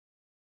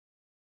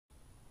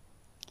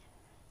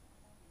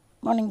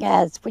Morning,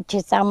 guys, which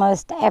is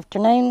almost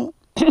afternoon.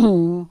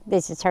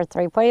 This is her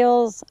three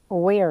wheels.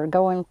 We are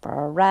going for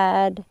a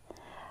ride.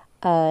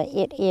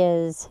 It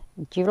is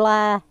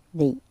July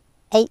the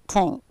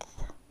 18th.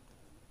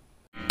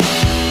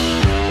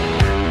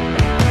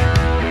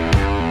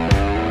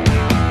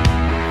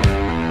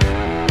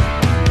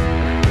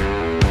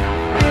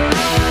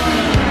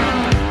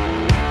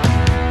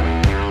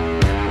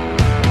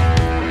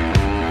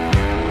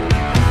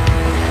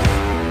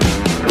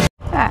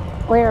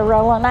 Alright, we're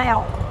rolling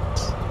out.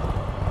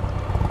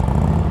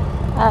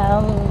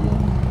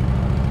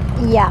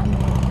 Yeah.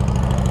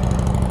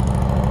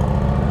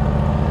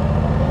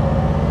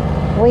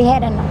 We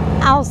had an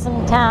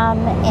awesome time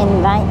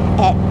in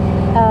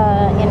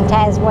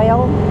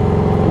Tazewell,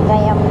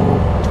 Vam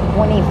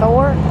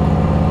 24.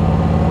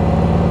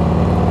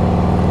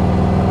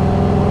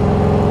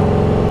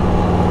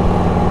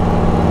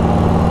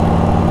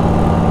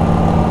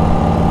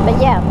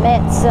 But yeah,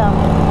 met some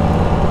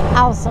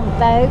awesome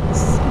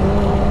folks,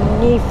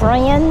 new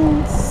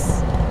friends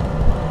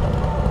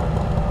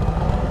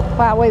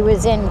while we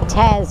was in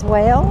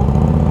Tazewell.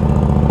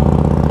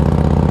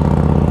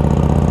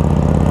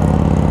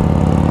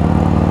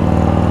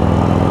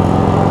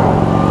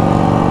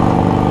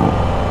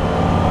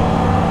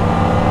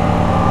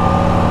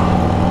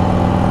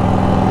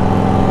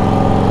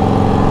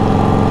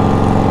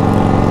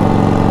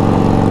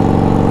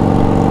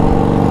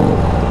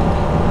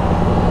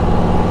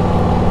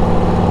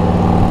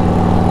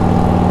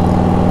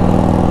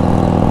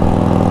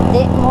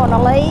 Didn't want to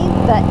leave,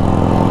 but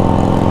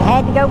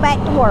had to go back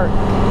to work.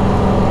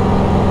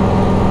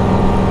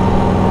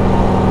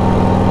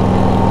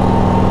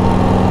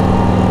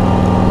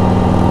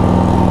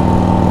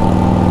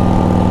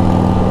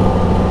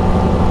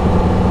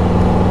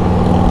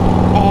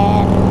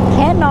 And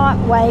cannot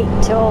wait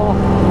till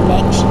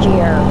next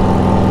year.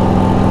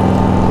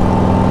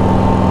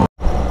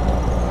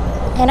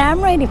 And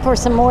I'm ready for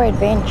some more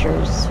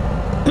adventures.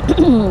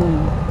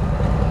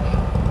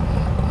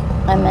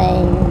 I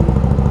mean,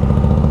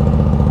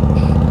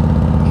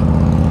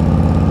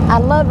 I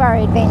love our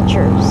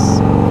adventures.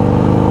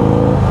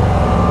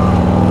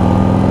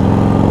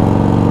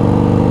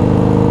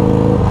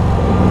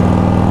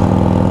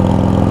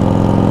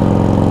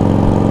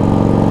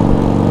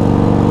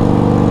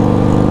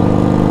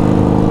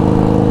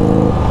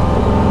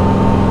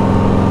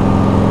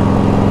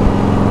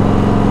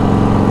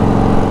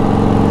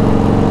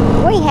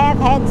 We have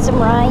had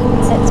some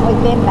rain since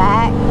we've been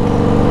back,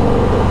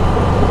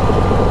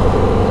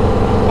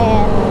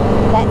 and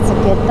that's a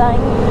good thing.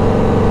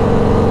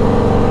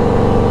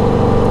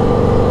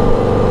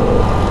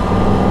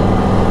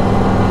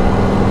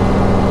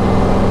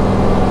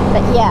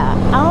 Yeah,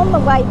 on the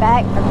way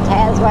back from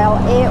Tazewell,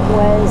 it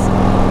was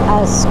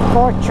a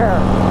scorcher.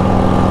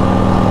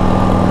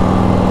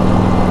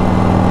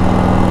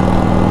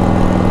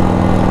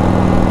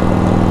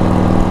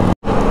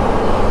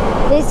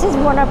 This is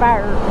one of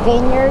our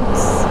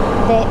vineyards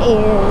that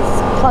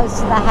is close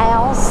to the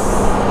house.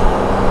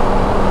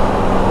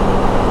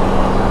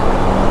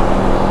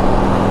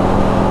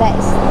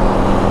 That's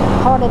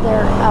part of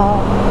their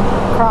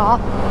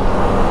crop.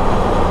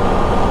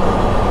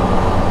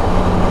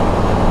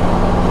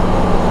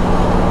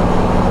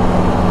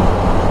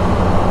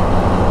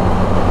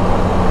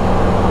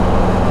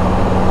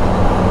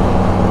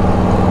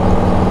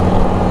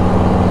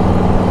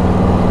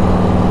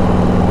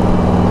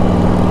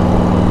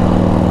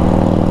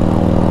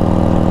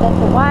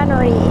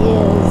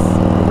 Is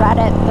right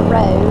up the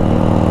road.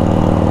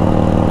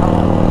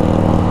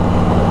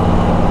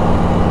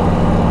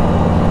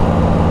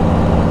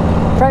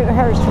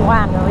 Fruithurst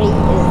Winery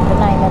is the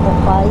name of the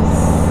place.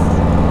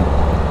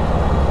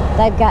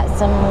 They've got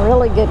some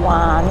really good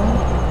wine.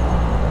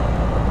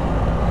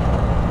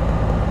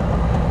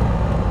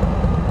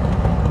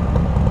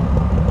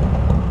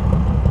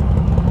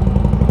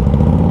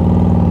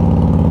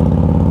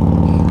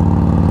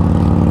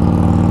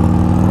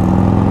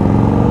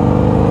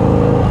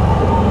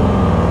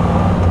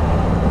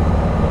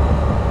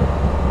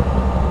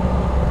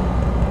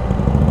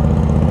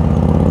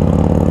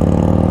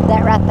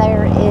 Right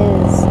there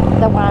is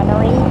the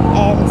winery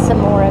and some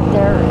more of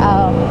their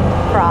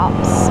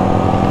crops.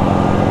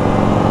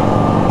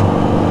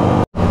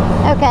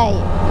 Okay,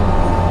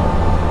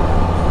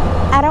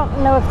 I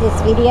don't know if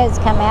this video's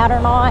come out or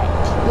not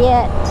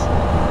yet,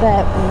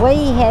 but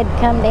we had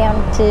come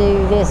down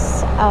to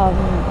this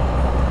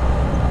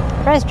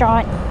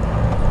restaurant,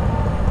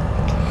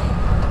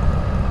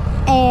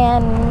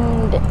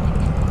 and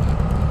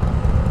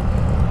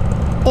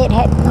it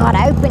had not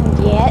opened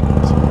yet.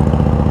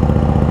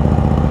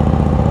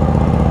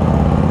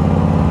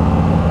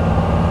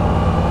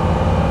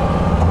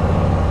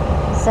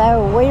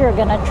 So we're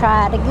going to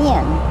try it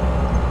again.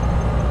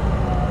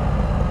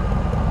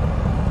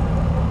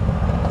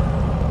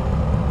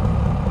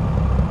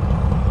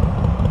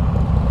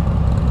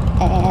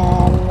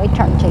 And we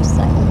turned too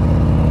soon.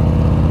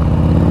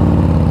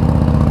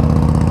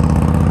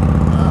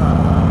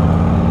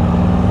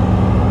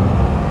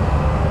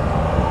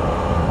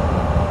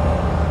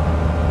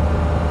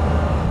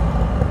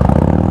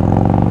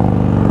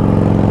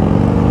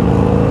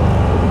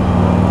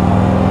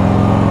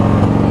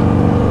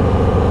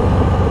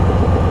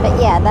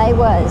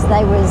 because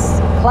they was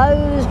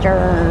closed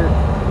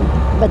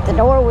but the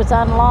door was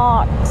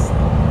unlocked.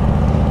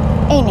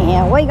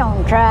 Anyhow, we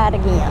gonna try it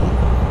again.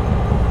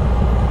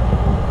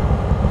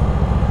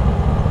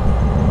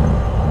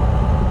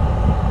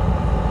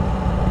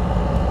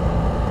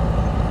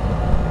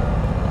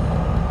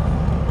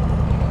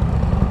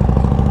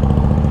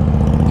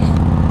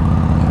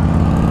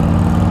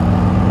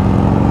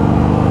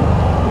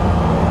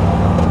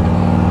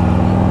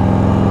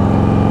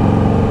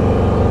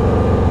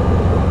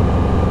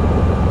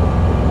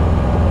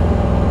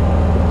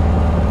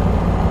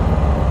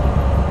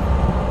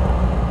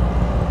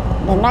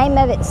 The name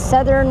of it's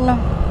Southern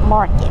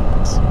Market.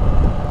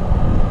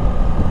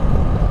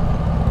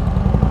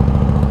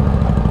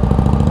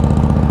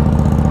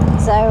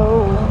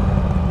 So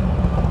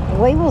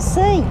we will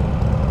see.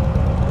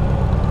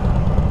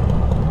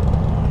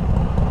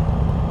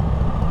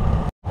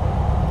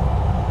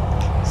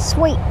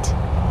 Sweet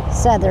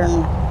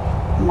Southern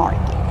Market.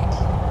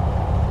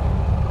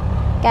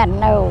 Got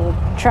an old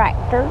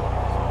tractor,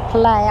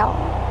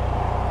 plow.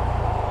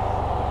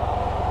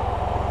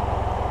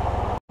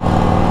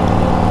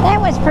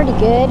 Was pretty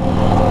good.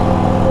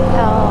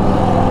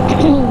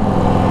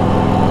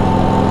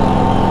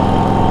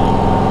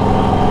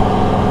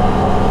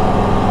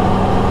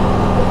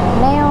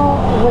 Now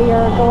we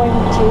are going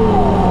to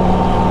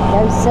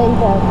go see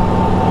the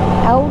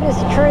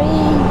oldest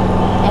tree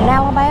in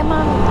Alabama.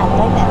 I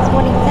think that's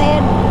what he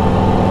said.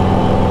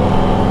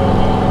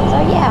 So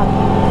yeah.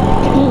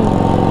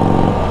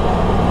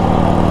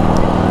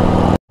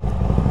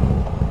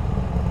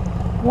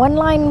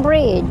 One-lane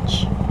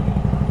bridge.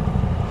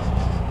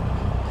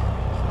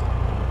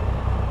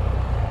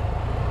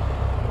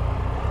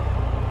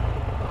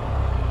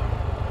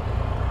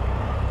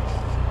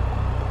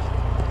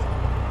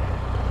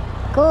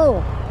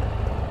 Cool.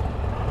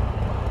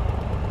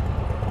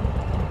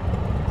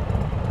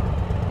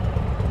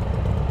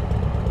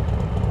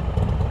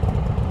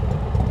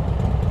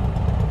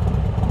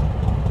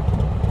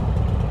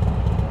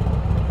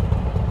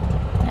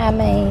 I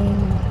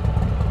mean,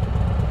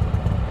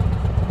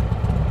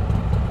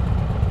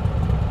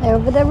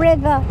 over the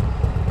river.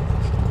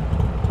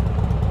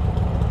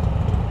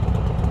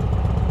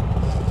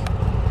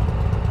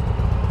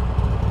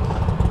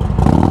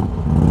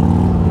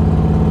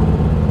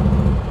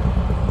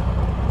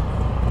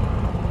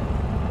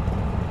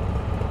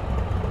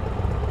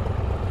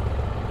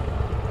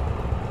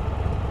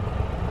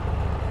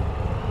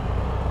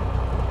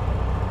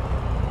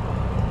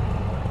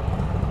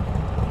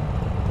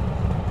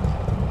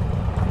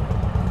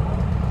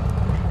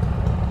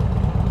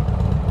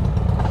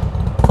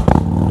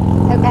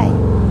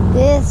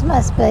 This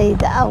must be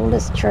the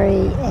oldest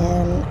tree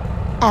in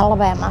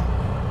Alabama.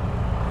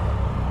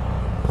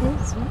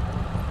 This one.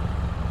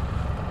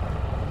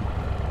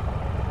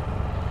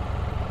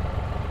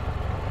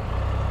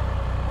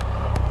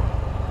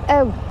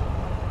 Oh.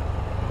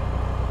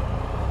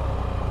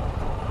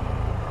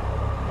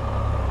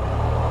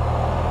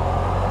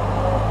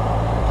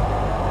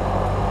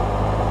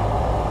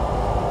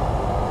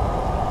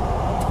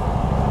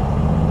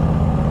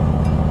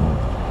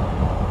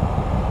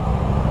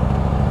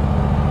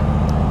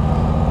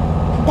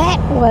 That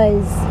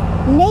was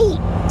neat.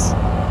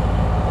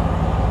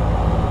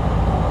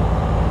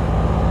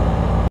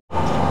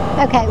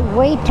 Okay,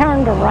 we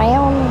turned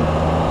around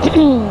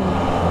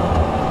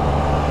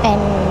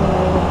and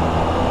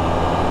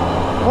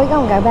we're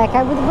gonna go back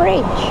over the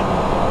bridge.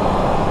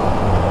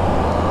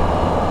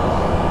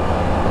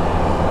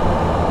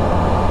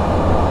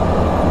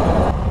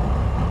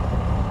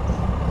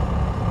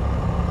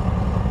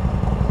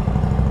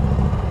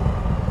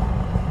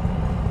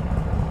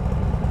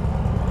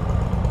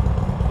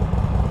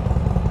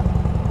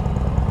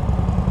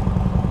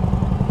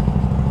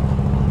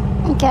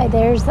 Okay,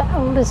 there's the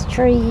oldest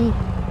tree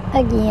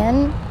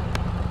again.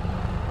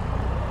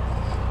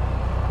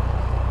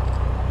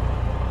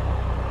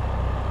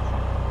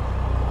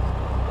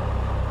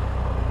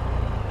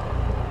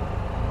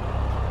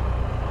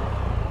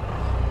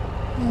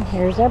 And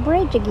here's our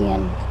bridge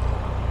again.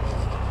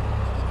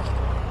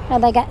 Now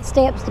they got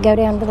steps to go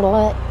down to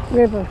the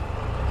river.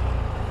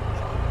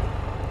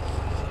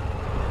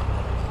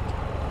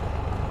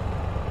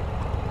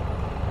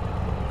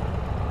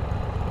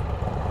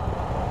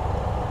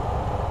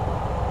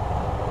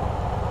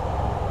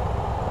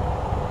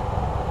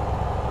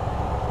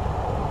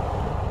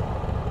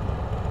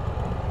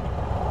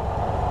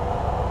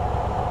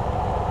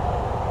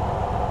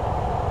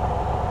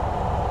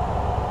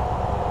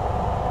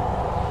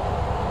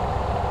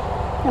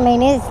 I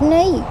mean, it's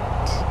neat.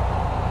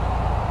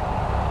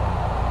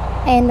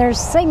 And there's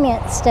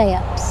cement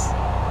steps.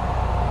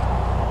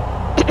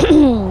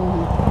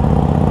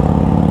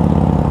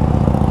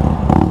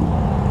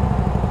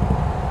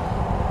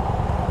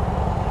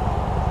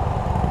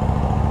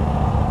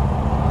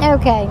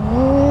 Okay,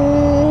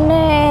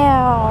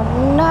 now,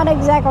 not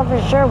exactly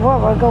for sure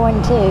what we're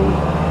going to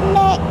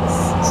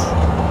next.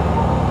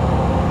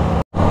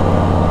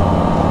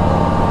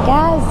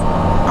 Guys,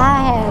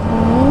 I have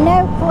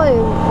no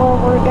clue where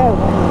we're going.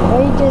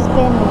 We've just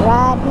been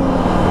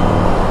riding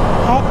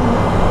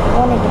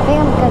to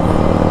film because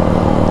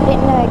I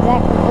didn't know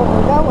exactly where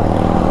we're going.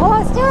 Well,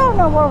 I still don't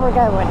know where we're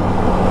going.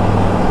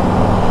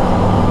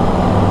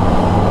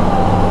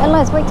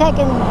 Unless we're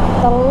taking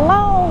the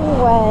long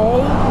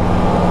way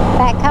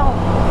back home.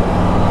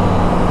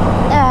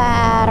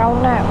 I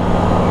don't know.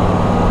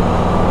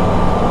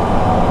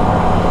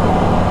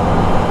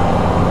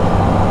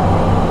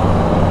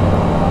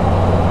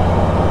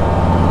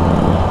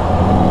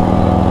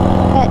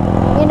 But,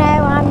 you know,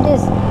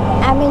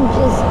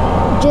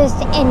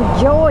 just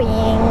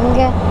enjoying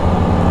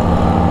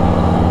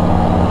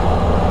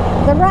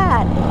the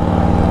ride.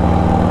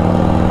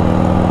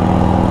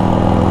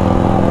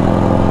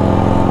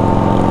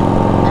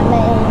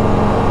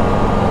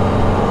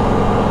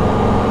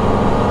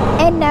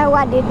 No,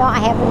 I did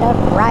not have enough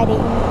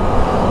riding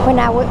when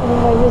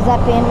we was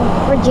up in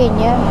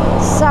Virginia.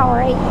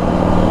 Sorry.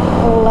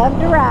 Love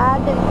to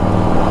ride.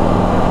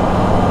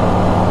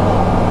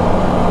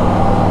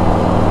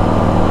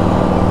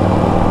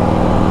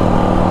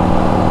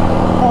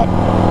 But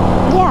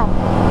yeah,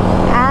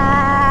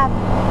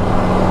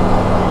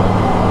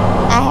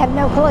 I have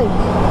no clue.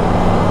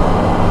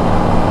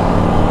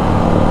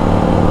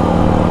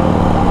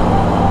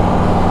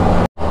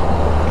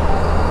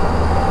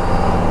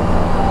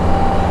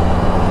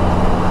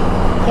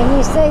 Can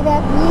you see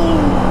that view?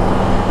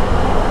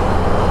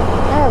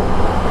 Oh,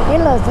 it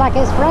looks like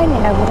it's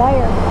raining over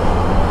there.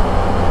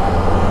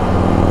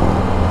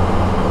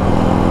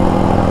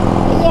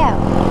 But yeah,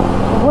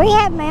 we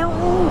have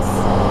mountains.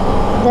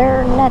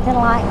 They're nothing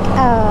like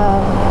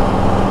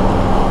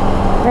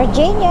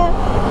Virginia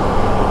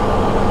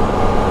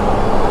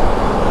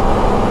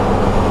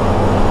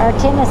or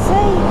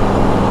Tennessee,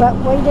 but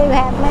we do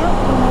have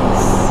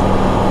mountains.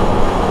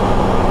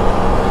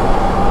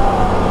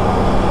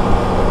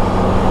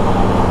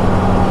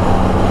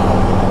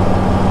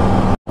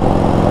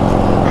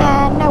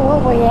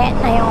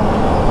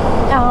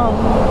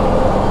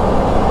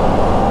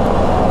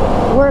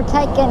 We're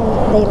taking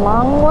the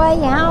long way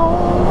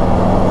home.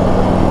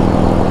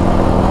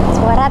 That's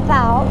what I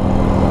thought.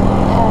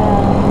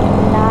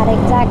 Not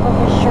exactly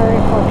for sure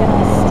if we're going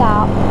to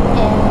stop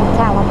in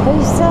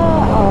Tallapoosa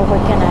or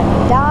we're going to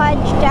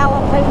dodge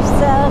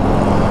Tallapoosa.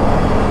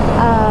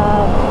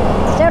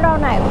 Still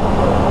don't know.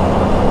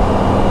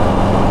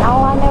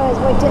 All I know is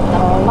we took the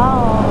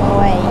long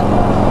way.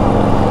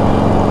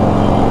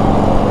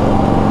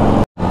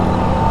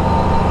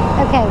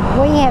 Okay,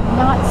 we have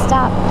not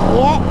stopped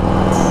yet.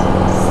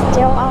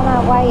 Still on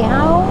our way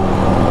home.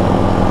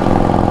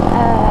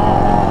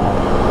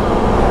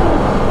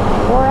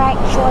 We're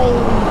actually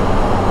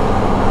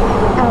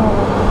on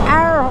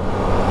our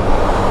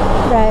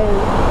road.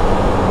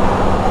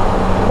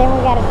 Then we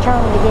got to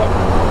turn to get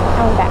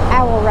on the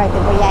our road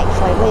that we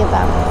actually live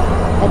on.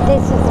 But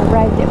this is the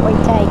road that we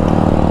take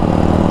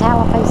from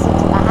Tallapoosa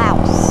to the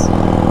house.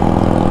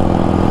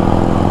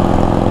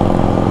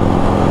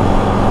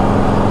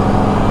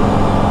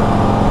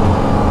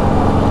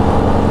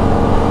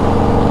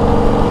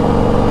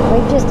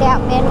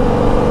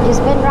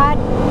 Just been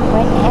riding,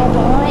 went and had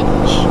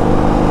lunch,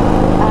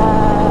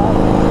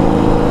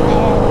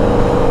 and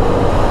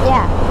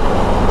yeah,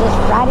 just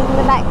riding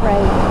the back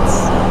roads.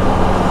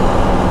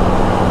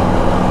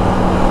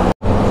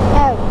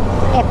 Oh,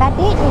 if I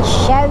didn't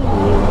show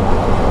you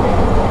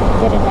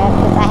good enough,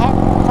 because I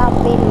hadn't saw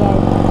the video,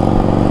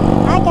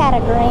 I got a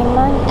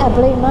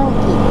blue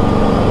monkey.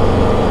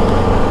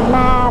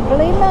 My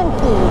blue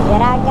monkey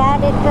that I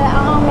got at the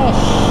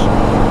Amish,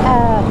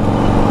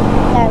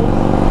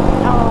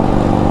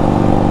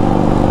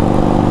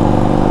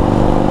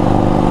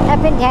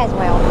 up in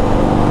Caswell.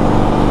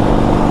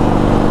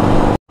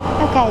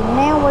 Okay,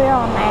 now we're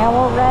on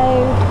our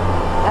road,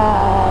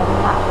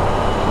 not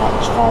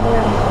much further,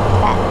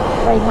 about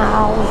 3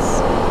 miles,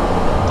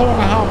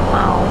 2.5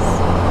 miles,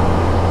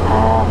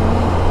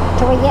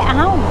 till we get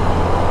home.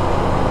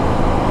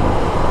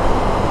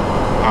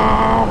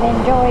 I've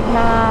enjoyed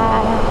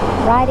my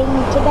riding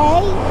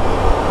today.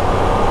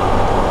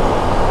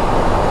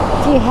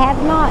 If you have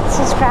not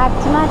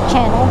subscribed to my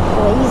channel,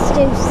 please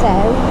do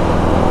so.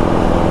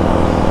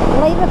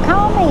 Leave a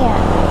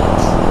comment.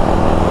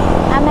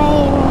 I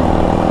mean,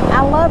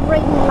 I love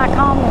reading my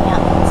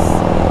comments.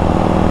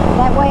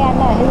 That way I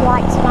know who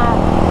likes my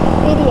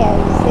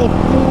videos. If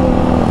you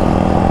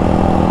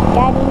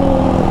got any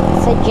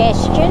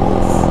suggestions